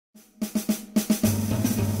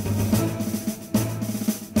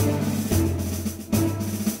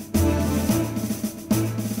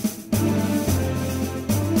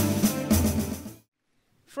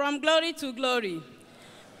From glory to glory.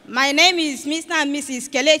 My name is Mr. and Mrs.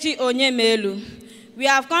 Kelechi Onyemelu. We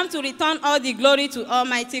have come to return all the glory to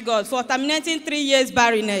Almighty God for terminating 3 years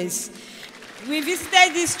barrenness. We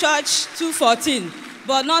visited this church 2014,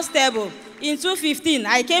 but not stable. In 2015,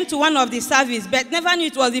 I came to one of the service, but never knew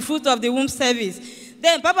it was the fruit of the womb service.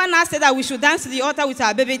 Then Papa now said that we should dance to the altar with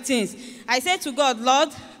our baby things. I said to God, Lord,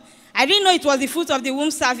 I didn't know it was the fruit of the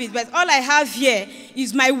womb service, but all I have here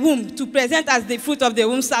is my womb to present as the fruit of the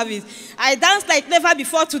womb service. I danced like never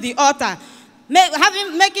before to the altar,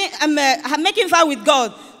 making vow with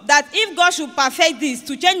God that if God should perfect this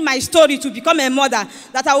to change my story to become a mother,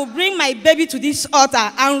 that I will bring my baby to this altar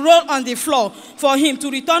and roll on the floor for him to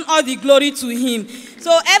return all the glory to him.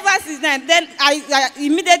 So ever since then I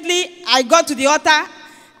immediately got to the altar,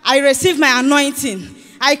 I received my anointing,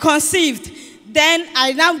 I conceived. Then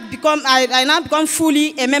I now become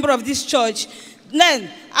fully a member of this church. Then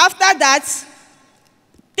after that,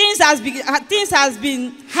 things has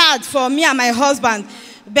been hard for me and my husband.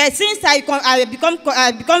 But since I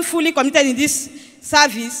become fully committed in this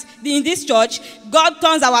service, in this church, God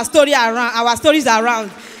turns our stories around.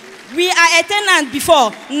 We are a tenant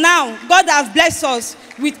before. Now God has blessed us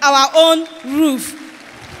with our own roof.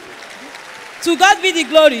 To God be the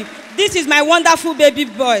glory. This is my wonderful baby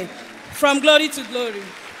boy. From glory to glory.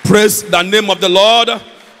 Praise the name of the Lord.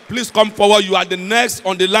 Please come forward. You are the next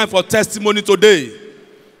on the line for testimony today.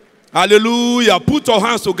 Hallelujah. Put your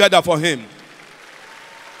hands together for him.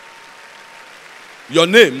 Your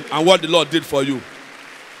name and what the Lord did for you.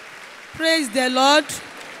 Praise the Lord.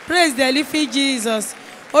 Praise the living Jesus.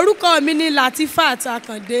 Orúkọ mi ni Latifat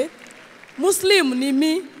Akande. Muslim ni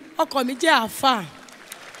mí. Ọkọ mi jẹ́ àfáà.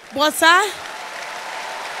 Bọ́sà.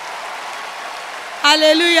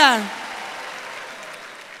 Hallelujah.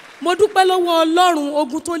 Mo dúpẹ́ lọ́wọ́ Ọlọ́run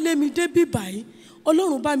ogun tó lé mi dé bí báyìí.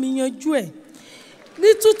 Ọlọ́run bá mi yanjú ẹ̀.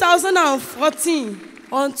 Ní 2014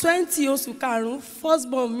 on 20 oṣù karùn-ún first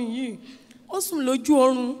born mi yìí. Ó sùn lójú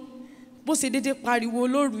oorun. Bó ṣe dédé pariwo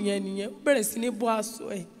lóru yẹn nìyẹn. Ó bẹ̀rẹ̀ sí ní bọ́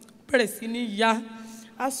aṣọ ẹ̀. Bẹ̀rẹ̀ sí ní ya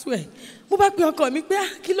aṣọ ẹ̀. Mo bá pe ọkọ mi pé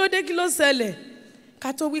kí ló dé kí ló ṣẹlẹ̀.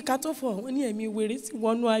 Ká tó wí ká tó fọ̀ wọ́n ní ẹ̀mí wèrè sí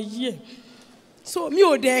wọnú ayé ẹ̀. So mi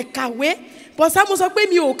ò dẹ̀ kàwé, bọ̀sá mo sọ pé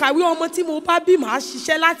mi ò kàwé ọmọ tí mo bá bí màá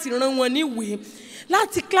ṣiṣẹ́ láti rán wọn níwèé.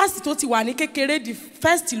 Láti kíláàsì tó ti wà ní kékeré di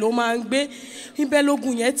first ló máa ń gbé, ibẹ̀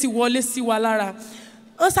lógun yẹn ti wọlé sí wa lára.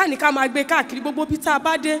 Wọ́n sá ní ká máa gbé káàkiri gbogbo bí tá a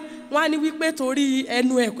bá dé, wọ́n á ní wípé torí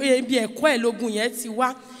ẹnu ibi ẹ̀kọ́ ẹ̀ lógun yẹn ti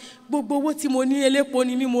wá. Gbogbo owó tí mo ní elépo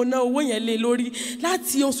ni mí mo ná owó yẹn lé lórí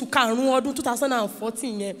láti oṣù karùn-ún ọdún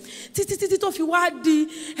 2014 yẹn títí tó fi wá di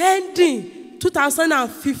ending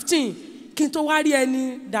 2015. Kí n tó wá rí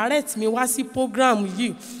ẹni direct mi wá sí program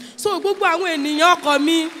yìí. So gbogbo àwọn ènìyàn ọkọ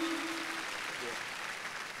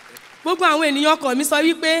mi sọ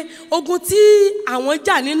wípé ogun tí àwọn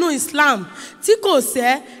jà nínú Islam tí kò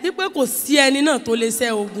ṣẹ́ wípé kò sí ẹni náà tó lè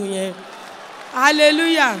ṣẹ́ ogun yẹn.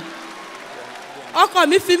 Hallelujah. Ọkọ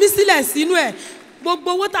mi fi mí sílẹ̀ sínú ẹ̀.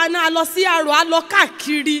 Gbogbo owó tá náà lọ sí àrò á lọ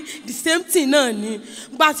káàkiri the same thing náà ni.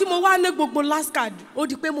 Gbà tí mo wá ní gbogbo last card ó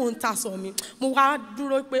di pé mo ń tasọ̀ mi. Mo wá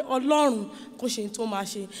dúró pé Ọlọ́run kò ṣe tó máa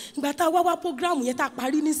ṣe. Ìgbà tá wá program yẹn tá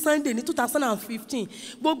parí ní Sunday ní 2015.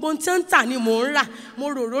 Gbogbo ohun tí ń tà ni mo ń rà. Mo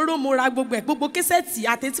ròróró mo ra gbogbo ẹ̀ gbogbo késẹ́ẹ̀tì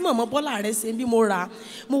àti tí mọ̀mọ́ Bọ́lá rẹ̀ ṣe bí mo rà.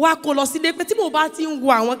 Mo wá kó lọ sílé pé tí mo bá ti ń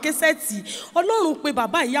wo àwọn késẹ́ẹ̀tì Ọlọ́run pé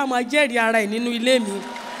bàbá ìyá máa jẹ́rìí ara ẹ̀ nínú ilé mi.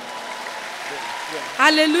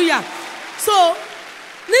 Hallelujah. So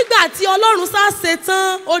nígbà tí Ọlọ́run sá ṣe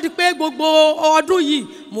tán ó di pé gbogbo ọdún yìí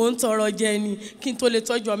mò ń tọrọ jẹ ni kí n tó lè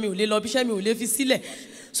tọ́jú mi ò lè lọ bí iṣẹ́ mi ò lè fi sílẹ̀.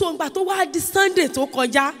 So ìgbà tó wá di Sunday tó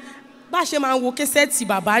kọjá bá ṣe máa ń wo késẹ́ẹ̀tì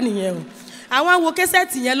bàbá nìyẹn o. Àwọn wo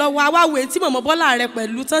késẹ́ẹ̀tì yẹn lọ́wọ́ àwa wo tí mọ̀mọ́ Bọ́lá rẹ̀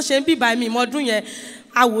pẹ̀lú tán ṣe ń bíbá mi ìmọ̀ọ́dún yẹn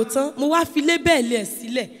àwòtán mo wá fi lébẹ̀lì ẹ̀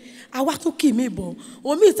sílẹ̀. Àwa tún kì mí bọ̀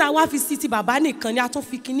omi ìta wá fi sí ti bàbá nìkan ni a tún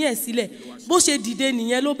fi kíní ẹ̀ sílẹ̀ bó ṣe dìde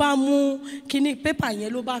nìyẹn ló bá mú kíní pépà yẹn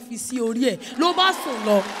ló bá fi sí orí ẹ̀ ló bá sùn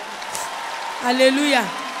lọ. Hallelujah.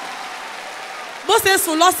 Bó ṣe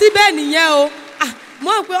sùn lọ síbẹ̀ nìyẹn o. Mo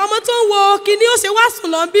rò pé ọmọ tó ń wo kíní ó ṣe wá sùn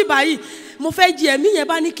lọ bí báyìí mo fẹ́ jí ẹ̀mí yẹn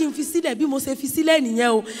bá ní kí n fi sílẹ̀ bí mo ṣe fi sílẹ̀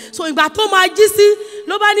nìyẹn o. So ìgbà tó máa jí sí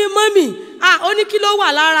ló bá ní mọ́mì ó ní kí ló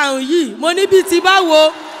wà lára òun yìí mo ní bí ti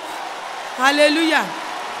báwo. Hallelujah.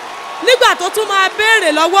 Nígbà tó tún máa béèrè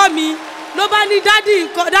lọ́wọ́ mi ló bá ní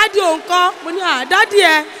dádì òun kọ́ mo ní dádì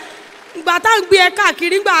ẹ ìgbà tá ń gbé ẹ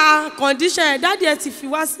káàkiri gbà condition ẹ dádì ẹ ti fi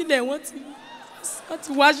wá sílẹ̀ wọ́n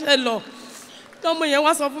ti wáṣẹ́ lọ. Tọ́mọ yẹn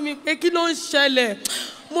wá sọ fún mi pé kí ló ń ṣẹlẹ̀.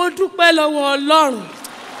 Mo dúpẹ́ lọ́wọ́ Ọlọ́run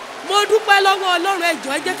ẹ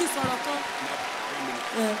jọ̀ọ́ ẹ jẹ́ kí n sọ̀rọ̀ kan.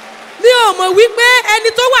 Mi ò mọ̀ wípé ẹni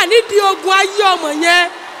tó wà nídìí ogun ayé ọmọ yẹn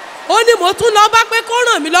ó ní mo tún lọ bá pé kó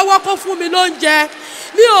ràn mí lọ́wọ́ kó fún mi lóúnjẹ.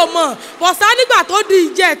 mi ò mọ̀ bọ̀sá nígbà tó di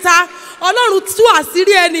ìjẹta ọlọ́run tú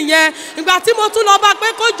àṣírí ẹni yẹn ìgbà tí mo tún lọ bá pé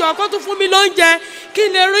kó jọ kó tún fún mi lóúnjẹ kí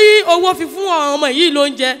n lè rí owó fi fún ọmọ yìí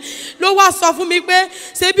lóúnjẹ ló wá sọ fún mi pé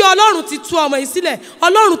ṣé bí ọlọ́run ti tú ọmọ yìí sílẹ̀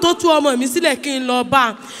ọlọ́run tó tú ọmọ mi sílẹ̀ kí n lọ bá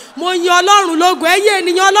a mo yin ọlọ́run lógo ẹ̀yin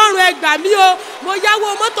ènìyàn ọlọ́run ẹ gbà mí o mo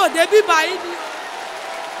yáwó mọ́tò débí báyìí ni.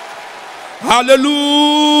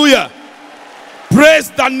 Hallelujah. Praise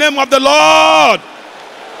the name of the Lord.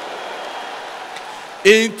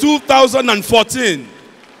 In 2014,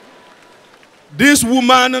 this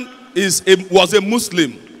woman was a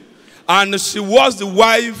Muslim, and she was the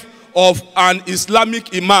wife of an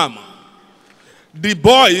Islamic imam. The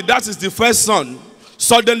boy, that is the first son,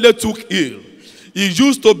 suddenly took ill. He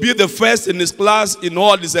used to be the first in his class in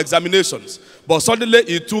all his examinations, but suddenly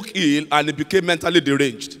he took ill and he became mentally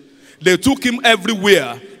deranged. They took him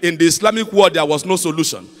everywhere. In the Islamic world, there was no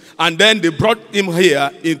solution. And then they brought him here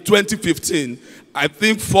in 2015, I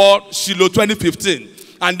think for Shiloh 2015.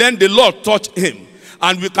 And then the Lord touched him.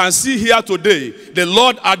 And we can see here today, the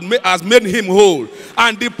Lord has made him whole.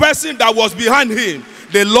 And the person that was behind him,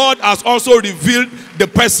 the Lord has also revealed the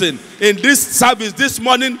person. In this service this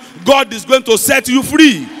morning, God is going to set you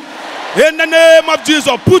free. In the name of Jesus,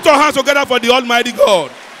 put your hands together for the Almighty God.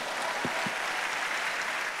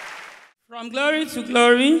 From glory to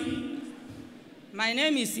glory, my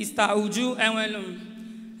name is Sister Uju Enwelum.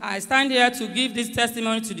 I stand here to give this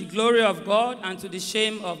testimony to the glory of God and to the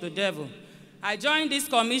shame of the devil. I joined this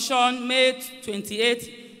commission May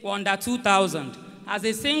 28, 2000, as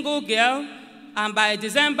a single girl, and by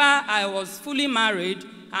December I was fully married,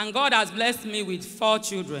 and God has blessed me with 4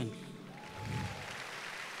 children.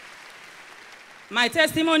 My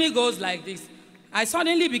testimony goes like this. I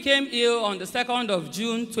suddenly became ill on the 2nd of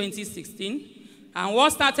June 2016, and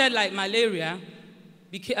what started like malaria,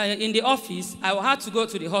 in the office, I had to go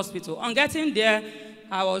to the hospital. On getting there,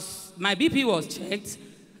 my BP was checked,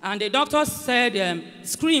 and the doctor said,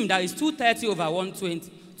 screamed that it's 230 over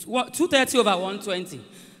 120.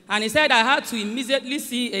 And he said I had to immediately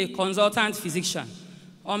see a consultant physician.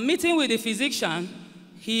 On meeting with the physician,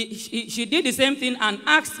 she did the same thing and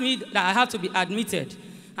asked me that I had to be admitted.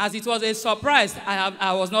 As it was a surprise,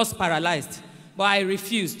 I was not paralyzed, but I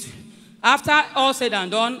refused. After all said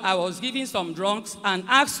and done, I was given some drugs and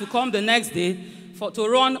asked to come the next day to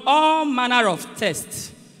run all manner of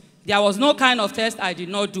tests. There was no kind of test I did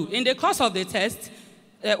not do. In the course of the test,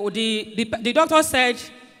 the doctor said,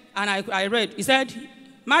 and I read, he said,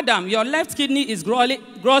 "Madam, your left kidney is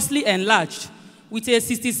grossly enlarged with a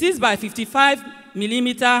 66 by 55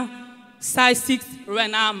 millimeter size 6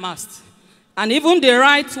 renal mass. And even the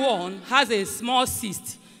right one has a small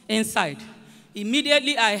cyst inside."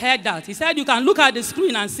 Immediately I heard that. He said, "You can look at the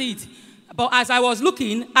screen and see it." But as I was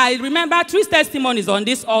looking, I remember 3 testimonies on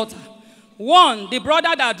this altar. One, the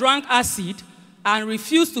brother that drank acid and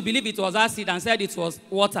refused to believe it was acid and said it was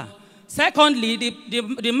water. Secondly,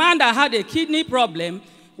 the man that had a kidney problem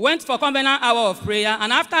went for covenant hour of prayer,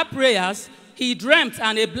 and after prayers, he dreamt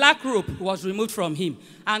and a black rope was removed from him.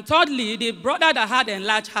 And thirdly, the brother that had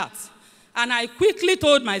enlarged heart. And I quickly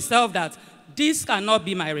told myself that this cannot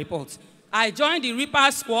be my report. I joined the Reaper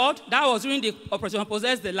squad. That was during the Operation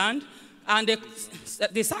Possess the Land, and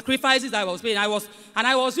the sacrifices I was paying. I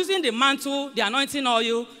was using the mantle, the anointing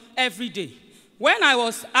oil every day. When I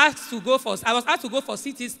was asked to go for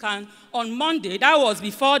CT scan on Monday. That was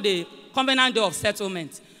before the covenant day of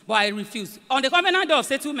settlement, but I refused. On the covenant day of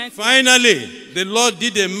settlement, finally, the Lord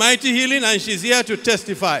did a mighty healing, and she's here to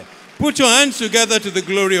testify. Put your hands together to the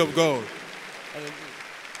glory of God.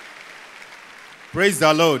 Praise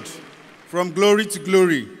the Lord. From glory to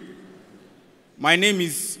glory. My name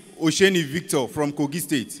is Osheni Victor from Kogi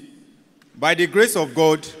State. By the grace of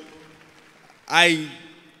God, I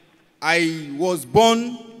was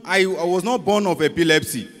not born of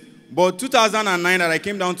epilepsy, but 2009 that I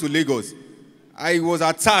came down to Lagos, I was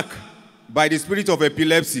attacked by the spirit of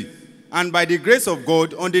epilepsy. And by the grace of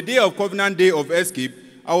God, on the day of Covenant Day of Escape,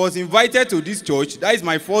 I was invited to this church. That is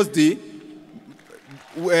my first day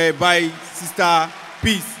by Sister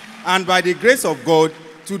Peace. And by the grace of God,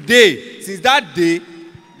 today, since that day,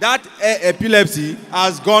 that epilepsy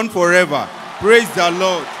has gone forever. Praise the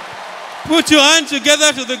Lord. Put your hands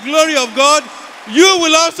together to the glory of God. You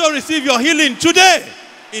will also receive your healing today,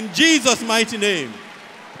 in Jesus' mighty name.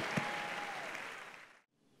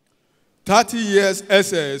 30 years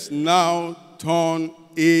SS now turn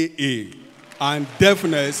AA, and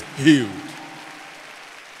deafness healed.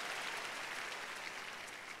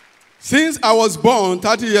 Since I was born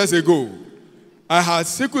 30 years ago, I had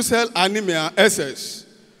sickle cell anemia SS.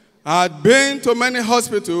 I had been to many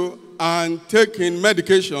hospitals and taken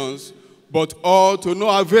medications, but all to no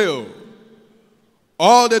avail.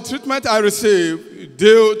 All the treatment I received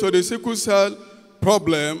due to the sickle cell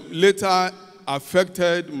problem later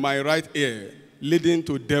affected my right ear, leading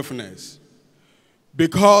to deafness.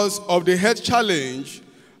 Because of the health challenge,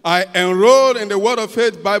 I enrolled in the Word of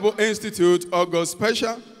Faith Bible Institute, August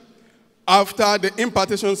Special. After the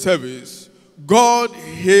impartation service, God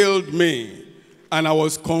healed me, and I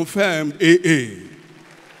was confirmed AA.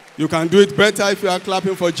 You can do it better if you are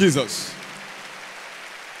clapping for Jesus.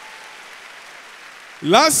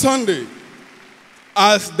 Last Sunday,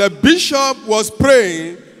 as the bishop was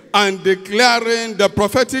praying and declaring the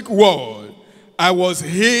prophetic word, I was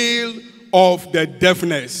healed of the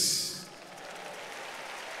deafness.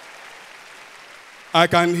 I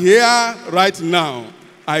can hear right now.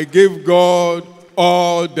 I give God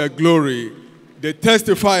all the glory. The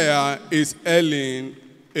testifier is Ellen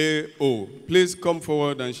A.O. Please come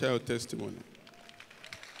forward and share your testimony.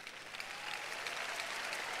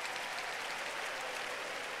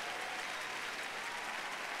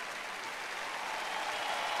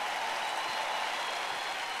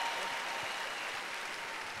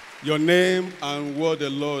 Your name and what the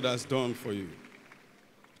Lord has done for you.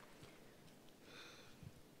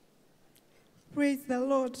 Praise the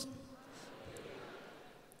Lord.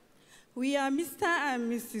 We are Mr.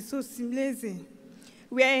 and Mrs. Osimleze.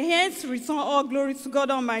 We are here to return all glory to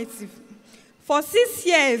God Almighty. For 6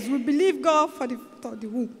 years, we believe God for the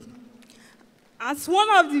womb. As one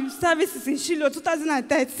of the services in Shiloh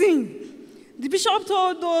 2013, the bishop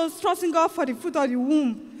told those trusting God for the fruit of the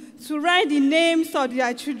womb to write the names of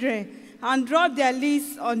their children and drop their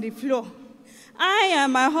lists on the floor. I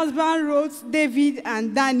and my husband wrote David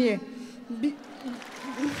and Daniel.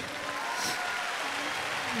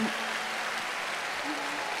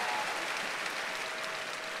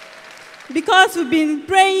 Because we've been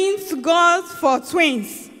praying to God for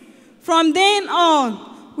twins. From then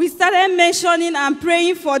on, we started mentioning and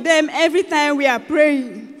praying for them every time we are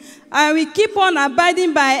praying. And we keep on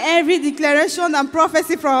abiding by every declaration and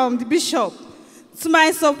prophecy from the bishop. To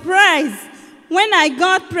my surprise, when I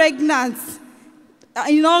got pregnant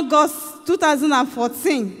in August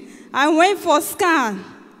 2014, I went for scan.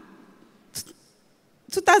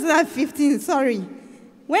 2015, sorry.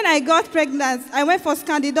 When I got pregnant, I went for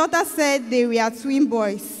scan. The doctor said they were twin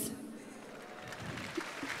boys.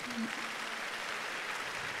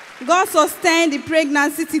 God sustained the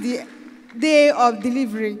pregnancy to the day of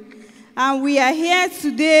delivery. And we are here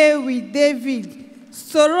today with David,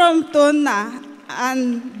 Sorom Tona,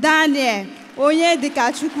 and Daniel, Onye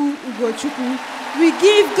Dekachuku Ugochuku. We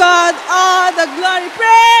give God all the glory.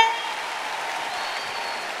 Pray.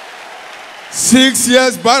 6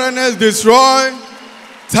 years barrenness destroyed,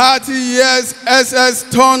 30 years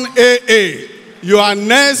SS turn AA. You are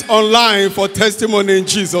next online for testimony in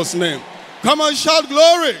Jesus' name. Come on, shout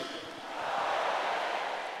glory.